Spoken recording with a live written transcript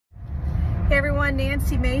Hey everyone,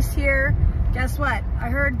 Nancy Mace here. Guess what? I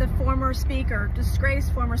heard the former speaker,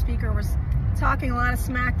 disgraced former speaker, was talking a lot of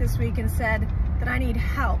smack this week and said that I need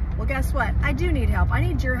help. Well, guess what? I do need help. I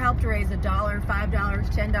need your help to raise $1, $5,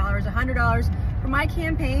 $10, $100 for my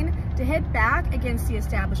campaign to hit back against the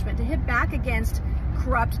establishment, to hit back against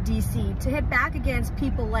corrupt DC, to hit back against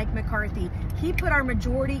people like McCarthy. He put our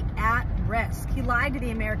majority at risk. He lied to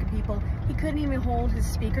the American people. He couldn't even hold his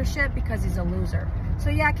speakership because he's a loser. So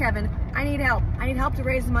yeah, Kevin, I need help. I need help to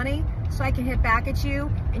raise money so I can hit back at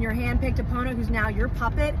you and your hand-picked opponent who's now your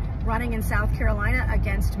puppet running in South Carolina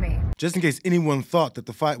against me. Just in case anyone thought that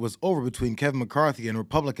the fight was over between Kevin McCarthy and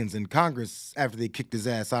Republicans in Congress after they kicked his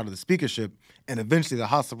ass out of the speakership and eventually the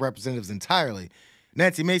House of Representatives entirely,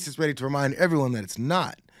 Nancy Mace is ready to remind everyone that it's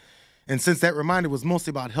not. And since that reminder was mostly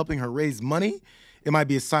about helping her raise money, it might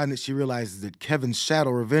be a sign that she realizes that Kevin's shadow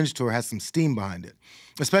revenge tour has some steam behind it,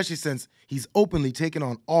 especially since he's openly taken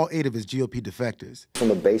on all 8 of his GOP defectors. From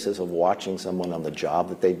the basis of watching someone on the job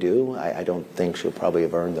that they do, I don't think she'll probably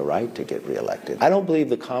have earned the right to get reelected. I don't believe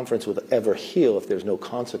the conference will ever heal if there's no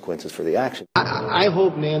consequences for the action. I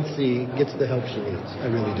hope Nancy gets the help she needs. I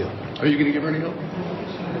really do. Are you going to give her any help?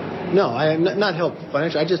 No, not help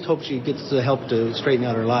financially. I just hope she gets the help to straighten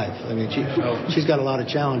out her life. I mean, she's got a lot of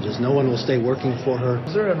challenges. No one will stay working for her.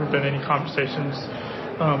 Has there ever been any conversations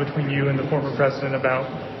between you and the former president about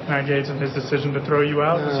Matt Gaetz and his decision to throw you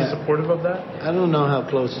out? Is he supportive of that? I don't know how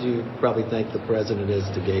close you probably think the president is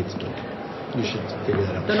to Gaetz, but you should figure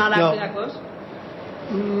that out. They're not actually that close?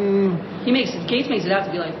 Gaetz makes it out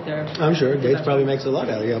to be like they're... I'm sure. Gaetz probably makes a lot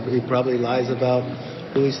out of it. He probably lies about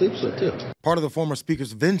who he sleeps with, too. Part of the former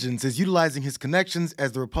speaker's vengeance is utilizing his connections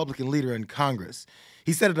as the Republican leader in Congress.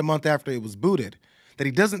 He said it a month after it was booted, that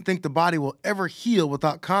he doesn't think the body will ever heal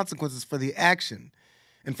without consequences for the action.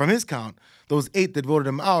 And from his count, those 8 that voted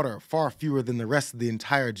him out are far fewer than the rest of the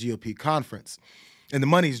entire GOP conference. And the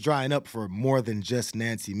money's drying up for more than just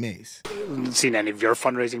Nancy Mace. Seen any of your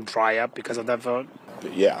fundraising dry up because of that vote?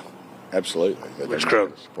 Yeah, absolutely. Which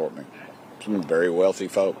group? Support me. Some very wealthy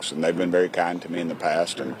folks, and they've been very kind to me in the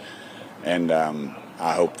past, and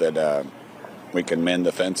I hope that we can mend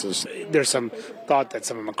the fences. There's some thought that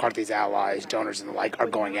some of McCarthy's allies, donors, and the like are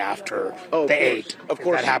going after the 8. Of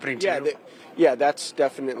course. Is that happening too? Yeah, that's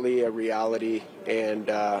definitely a reality, and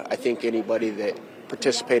I think anybody that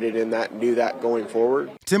participated in that knew that going forward.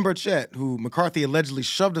 Tim Burchett, who McCarthy allegedly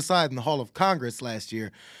shoved aside in the Hall of Congress last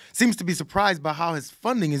year, seems to be surprised by how his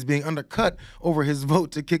funding is being undercut over his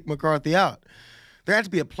vote to kick McCarthy out. There had to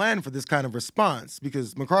be a plan for this kind of response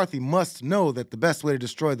because McCarthy must know that the best way to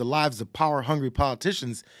destroy the lives of power-hungry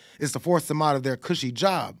politicians is to force them out of their cushy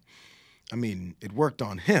job. I mean, it worked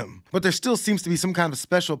on him. But there still seems to be some kind of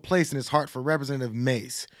special place in his heart for Representative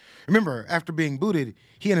Mace. Remember, after being booted,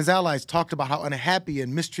 he and his allies talked about how unhappy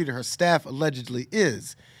and mistreated her staff allegedly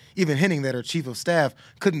is, even hinting that her chief of staff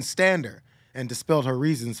couldn't stand her and dispelled her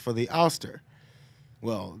reasons for the ouster.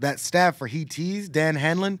 Well, that staffer he teased, Dan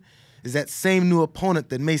Hanlon, is that same new opponent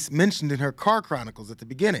that Mace mentioned in her car chronicles at the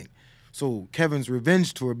beginning. So Kevin's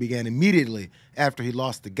revenge tour began immediately after he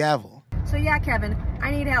lost the gavel. So yeah, Kevin,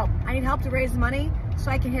 I need help. I need help to raise money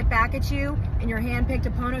so I can hit back at you and your hand-picked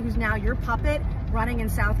opponent who's now your puppet running in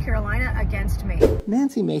South Carolina against me.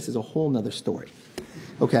 Nancy Mace is a whole nother story,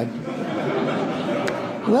 okay?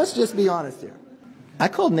 Let's just be honest here. I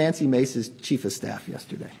called Nancy Mace's chief of staff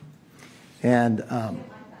yesterday. And,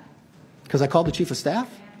 because I called the chief of staff.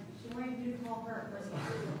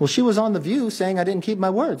 Well, she was on The View saying I didn't keep my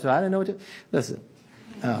word, so I didn't know what to... Listen,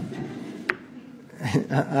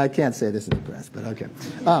 I can't say this in the press, but okay.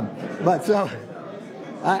 But so,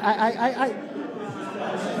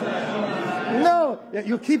 no,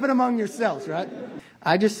 you'll keep it among yourselves, right?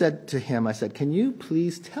 I just said to him, I said, can you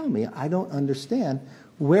please tell me, I don't understand,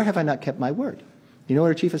 where have I not kept my word? You know what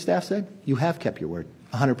her chief of staff said? You have kept your word,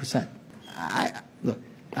 100%. Look,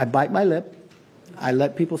 I bite my lip. I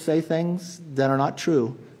let people say things that are not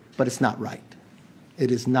true, but it's not right.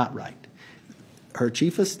 It is not right. Her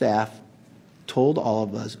chief of staff told all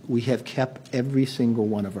of us we have kept every single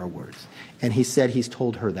one of our words. And he said he's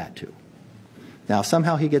told her that too. Now, if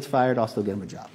somehow he gets fired, I'll still get him a job.